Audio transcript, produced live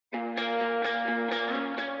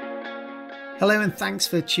Hello and thanks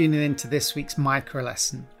for tuning in to this week's micro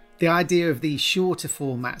lesson. The idea of these shorter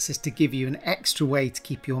formats is to give you an extra way to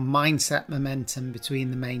keep your mindset momentum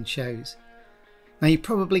between the main shows. Now you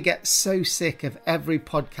probably get so sick of every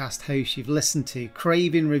podcast host you've listened to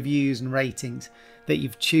craving reviews and ratings that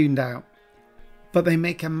you've tuned out. But they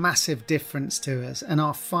make a massive difference to us, and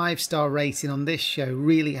our 5-star rating on this show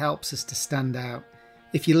really helps us to stand out.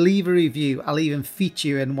 If you leave a review, I'll even feature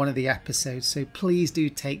you in one of the episodes, so please do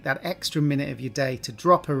take that extra minute of your day to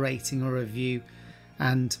drop a rating or review,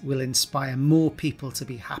 and will inspire more people to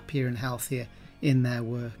be happier and healthier in their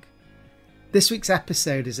work. This week's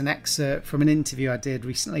episode is an excerpt from an interview I did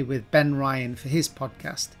recently with Ben Ryan for his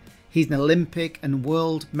podcast. He's an Olympic and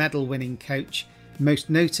world medal winning coach, most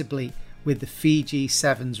notably with the Fiji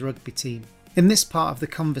Sevens rugby team. In this part of the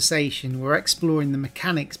conversation, we're exploring the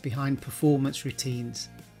mechanics behind performance routines,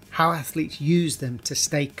 how athletes use them to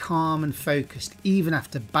stay calm and focused even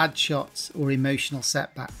after bad shots or emotional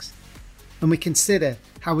setbacks. And we consider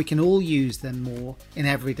how we can all use them more in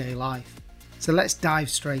everyday life. So let's dive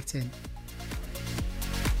straight in.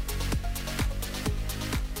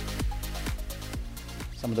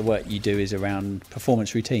 Some of the work you do is around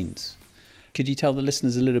performance routines. Could you tell the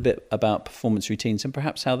listeners a little bit about performance routines and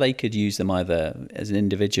perhaps how they could use them either as an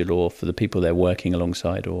individual or for the people they're working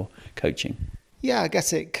alongside or coaching? Yeah, I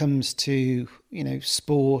guess it comes to,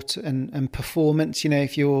 sport and performance.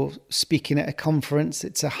 If you're speaking at a conference,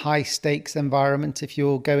 it's a high stakes environment. If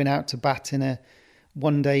you're going out to bat in a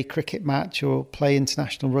one-day cricket match or play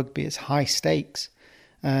international rugby, it's high stakes.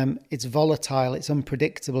 It's volatile, it's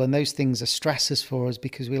unpredictable, and those things are stressors for us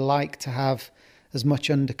because we like to have as much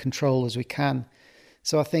under control as we can.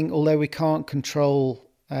 So I think although we can't control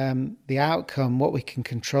the outcome, what we can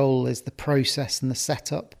control is the process and the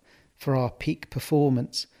setup for our peak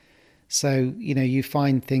performance. So, you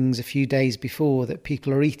find things a few days before that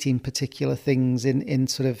people are eating particular things in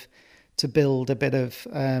sort of to build a bit of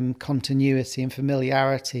continuity and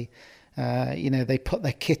familiarity. They put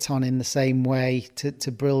their kit on in the same way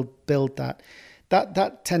to build that.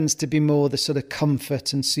 That tends to be more the sort of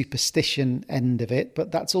comfort and superstition end of it,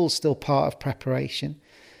 but that's all still part of preparation.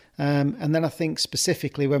 And then I think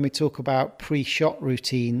specifically when we talk about pre-shot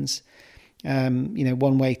routines,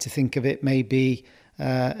 one way to think of it may be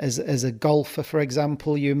as a golfer, for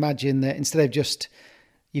example. You imagine that instead of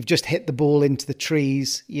you've just hit the ball into the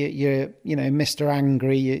trees, you're Mr.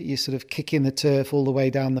 Angry, you're sort of kicking the turf all the way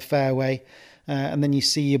down the fairway, and then you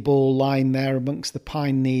see your ball lying there amongst the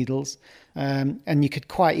pine needles. And you could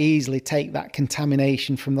quite easily take that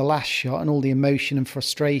contamination from the last shot and all the emotion and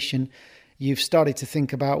frustration. You've started to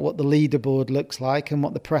think about what the leaderboard looks like and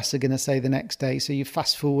what the press are going to say the next day. So you've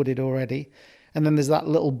fast forwarded already. And then there's that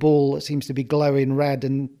little ball that seems to be glowing red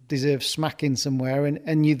and deserves smacking somewhere.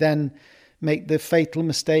 And you then make the fatal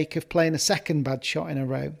mistake of playing a second bad shot in a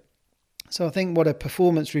row. So I think what a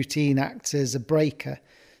performance routine acts as a breaker,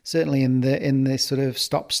 certainly in the sort of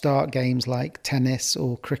stop-start games like tennis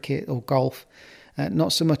or cricket or golf,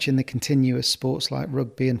 not so much in the continuous sports like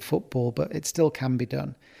rugby and football, but it still can be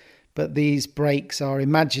done. But these breaks are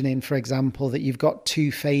imagining, for example, that you've got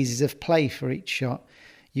 2 phases of play for each shot.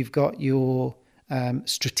 You've got your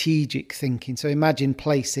strategic thinking. So imagine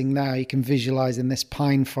placing now, you can visualize in this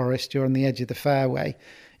pine forest, you're on the edge of the fairway,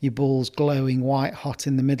 your ball's glowing white hot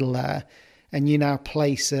in the middle there. And you now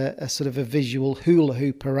place a sort of a visual hula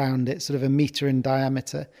hoop around it, sort of 1 meter in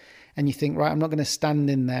diameter. And you think, right, I'm not going to stand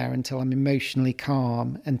in there until I'm emotionally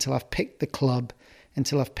calm, until I've picked the club,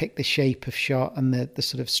 until I've picked the shape of shot and the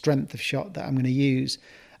sort of strength of shot that I'm going to use.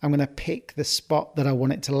 I'm going to pick the spot that I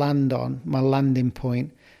want it to land on, my landing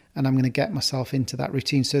point, and I'm going to get myself into that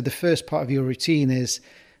routine. So the first part of your routine is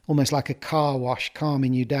almost like a car wash,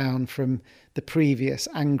 calming you down from the previous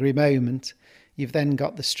angry moment. You've then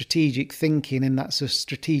got the strategic thinking in that sort of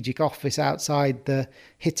strategic office outside the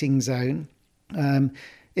hitting zone.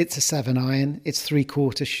 It's a 7-iron, it's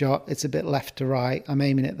 3/4 shot, it's a bit left to right. I'm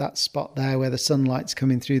aiming at that spot there where the sunlight's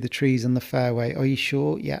coming through the trees on the fairway. Are you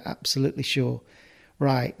sure? Yeah, absolutely sure.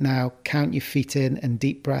 Right, now count your feet in and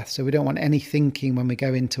deep breath. So we don't want any thinking when we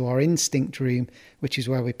go into our instinct room, which is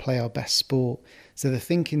where we play our best sport. So the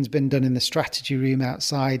thinking's been done in the strategy room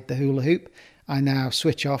outside the hula hoop. I now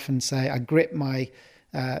switch off and say, I grip my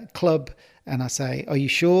club and I say, are you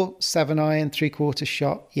sure? 7-iron, 3/4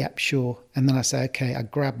 shot? Yep, sure. And then I say, okay, I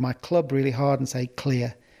grab my club really hard and say,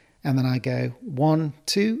 clear. And then I go 1,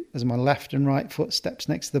 2, as my left and right foot steps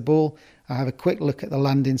next to the ball. I have a quick look at the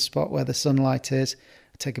landing spot where the sunlight is.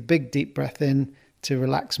 I take a big deep breath in to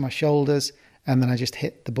relax my shoulders, and then I just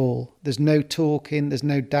hit the ball. There's no talking, there's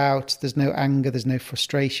no doubt, there's no anger, there's no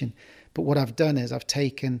frustration. But what I've done is I've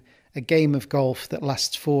taken a game of golf that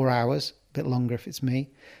lasts 4 hours, a bit longer if it's me.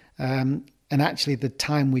 And actually the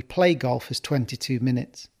time we play golf is 22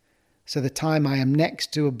 minutes. So the time I am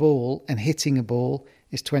next to a ball and hitting a ball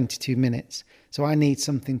is 22 minutes. So I need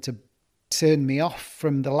something to turn me off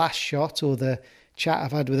from the last shot or the chat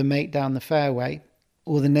I've had with a mate down the fairway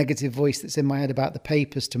or the negative voice that's in my head about the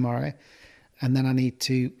papers tomorrow. And then I need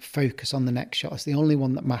to focus on the next shot. It's the only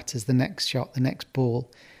one that matters, the next shot, the next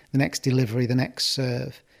ball, the next delivery, the next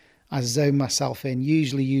serve. I zone myself in,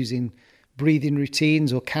 usually using breathing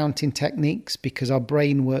routines or counting techniques, because our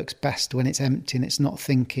brain works best when it's empty and it's not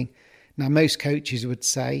thinking. Now, most coaches would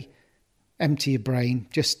say, empty your brain,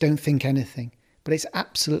 just don't think anything. But it's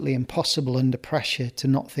absolutely impossible under pressure to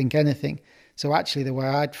not think anything. So actually the way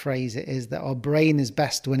I'd phrase it is that our brain is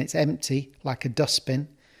best when it's empty, like a dustbin,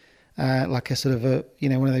 like a sort of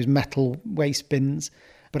one of those metal waste bins.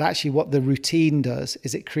 But actually what the routine does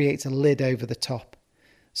is it creates a lid over the top.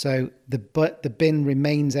 So the bin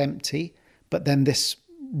remains empty, but then this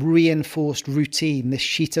reinforced routine, this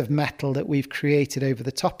sheet of metal that we've created over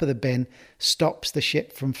the top of the bin, stops the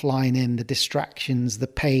shit from flying in, the distractions, the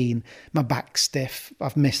pain, my back's stiff,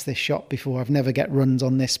 I've missed this shot before, I've never get runs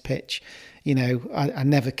on this pitch, I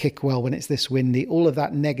never kick well when it's this windy. All of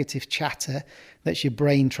that negative chatter, that's your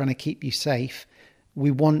brain trying to keep you safe.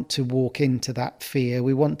 We want to walk into that fear,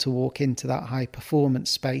 we want to walk into that high performance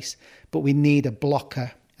space, but we need a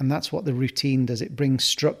blocker. And that's what the routine does. It brings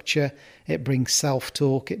structure, it brings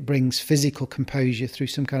self-talk, it brings physical composure through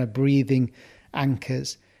some kind of breathing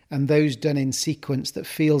anchors. And those done in sequence that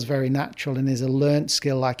feels very natural and is a learnt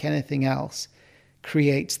skill like anything else,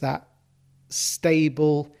 creates that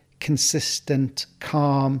stable, consistent,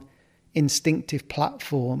 calm, instinctive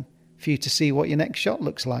platform for you to see what your next shot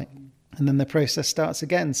looks like. And then the process starts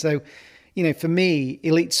again. So, for me,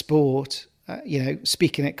 elite sport,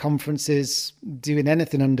 speaking at conferences, doing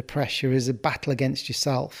anything under pressure is a battle against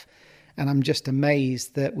yourself. And I'm just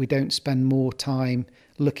amazed that we don't spend more time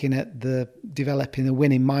looking at developing the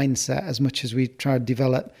winning mindset as much as we try to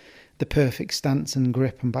develop the perfect stance and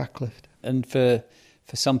grip and backlift. And for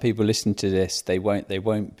some people listening to this, they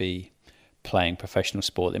won't be playing professional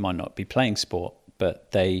sport. They might not be playing sport,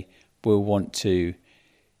 but they will want to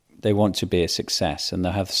be a success, and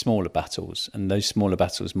they'll have smaller battles, and those smaller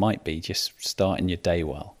battles might be just starting your day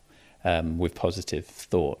well, with positive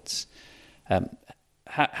thoughts.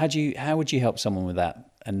 How would you help someone with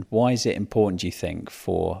that, and why is it important, do you think,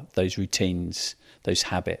 for those routines, those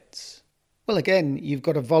habits? Well, again, you've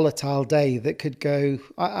got a volatile day that could go.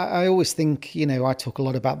 I always think, I talk a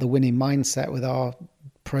lot about the winning mindset with our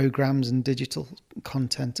programs and digital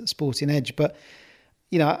content at Sporting Edge, but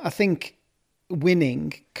I think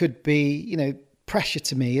winning could be, pressure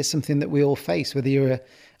to me is something that we all face, whether you're an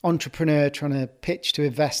entrepreneur trying to pitch to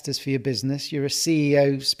investors for your business, you're a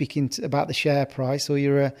CEO speaking about the share price, or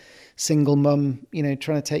you're a single mum, trying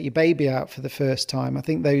to take your baby out for the first time. I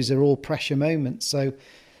think those are all pressure moments. So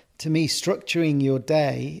to me, structuring your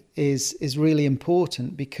day is really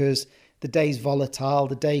important, because the day's volatile,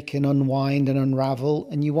 the day can unwind and unravel,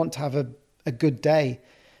 and you want to have a good day.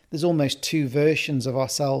 There's almost two versions of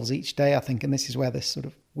ourselves each day, I think, and this is where this sort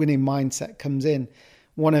of winning mindset comes in.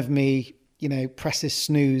 One of me, presses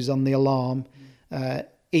snooze on the alarm,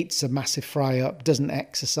 eats a massive fry up, doesn't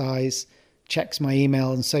exercise, checks my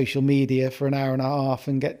email and social media for an hour and a half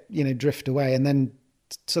and drift away, and then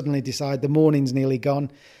suddenly decide the morning's nearly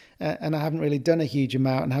gone and I haven't really done a huge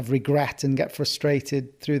amount and have regret and get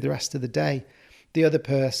frustrated through the rest of the day. The other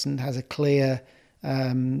person has a clear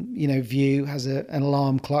view, has an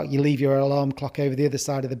alarm clock. You leave your alarm clock over the other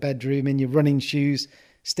side of the bedroom in your running shoes,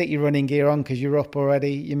 stick your running gear on because you're up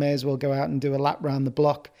already. You may as well go out and do a lap round the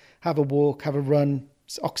block, have a walk, have a run.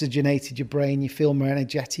 It's oxygenated your brain, you feel more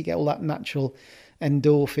energetic, get all that natural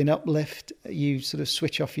endorphin uplift. You sort of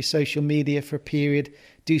switch off your social media for a period,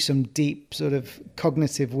 do some deep sort of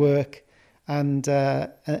cognitive work, and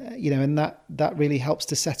and that really helps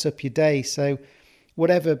to set up your day. So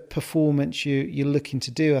whatever performance you're looking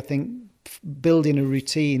to do, I think building a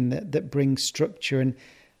routine that brings structure and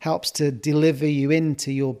helps to deliver you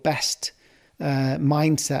into your best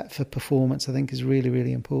mindset for performance, I think is really,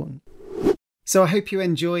 really important. So I hope you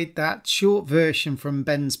enjoyed that short version from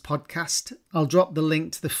Ben's podcast. I'll drop the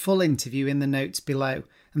link to the full interview in the notes below.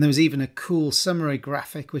 And there was even a cool summary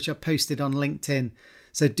graphic which I posted on LinkedIn.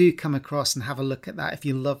 So do come across and have a look at that if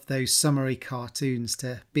you love those summary cartoons,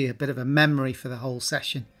 to be a bit of a memory for the whole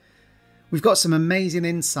session. We've got some amazing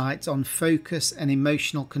insights on focus and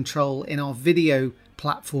emotional control in our video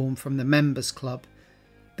platform from the Members Club.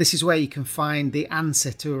 This is where you can find the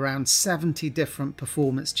answer to around 70 different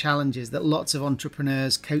performance challenges that lots of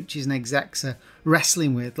entrepreneurs, coaches and execs are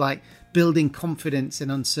wrestling with, like building confidence in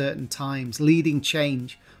uncertain times, leading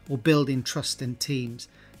change, or building trust in teams.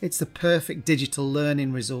 It's the perfect digital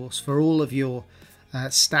learning resource for all of your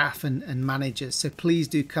staff and managers. So please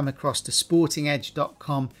do come across to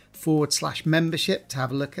sportingedge.com/membership to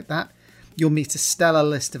have a look at that. You'll meet a stellar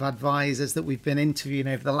list of advisors that we've been interviewing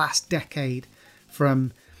over the last decade,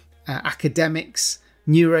 from academics,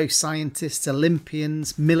 neuroscientists,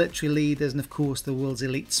 Olympians, military leaders, and of course the world's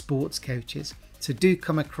elite sports coaches. So do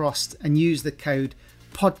come across and use the code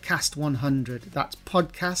podcast100. That's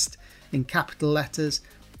podcast in capital letters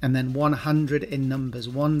and then 100 in numbers,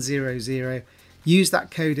 100. Use that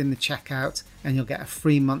code in the checkout and you'll get a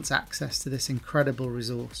free month's access to this incredible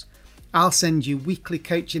resource. I'll send you weekly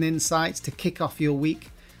coaching insights to kick off your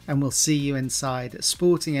week, and we'll see you inside at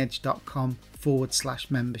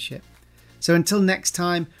sportingedge.com/membership. So until next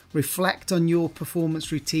time, reflect on your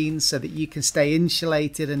performance routines so that you can stay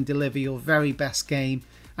insulated and deliver your very best game.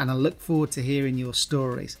 And I look forward to hearing your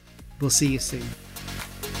stories. We'll see you soon.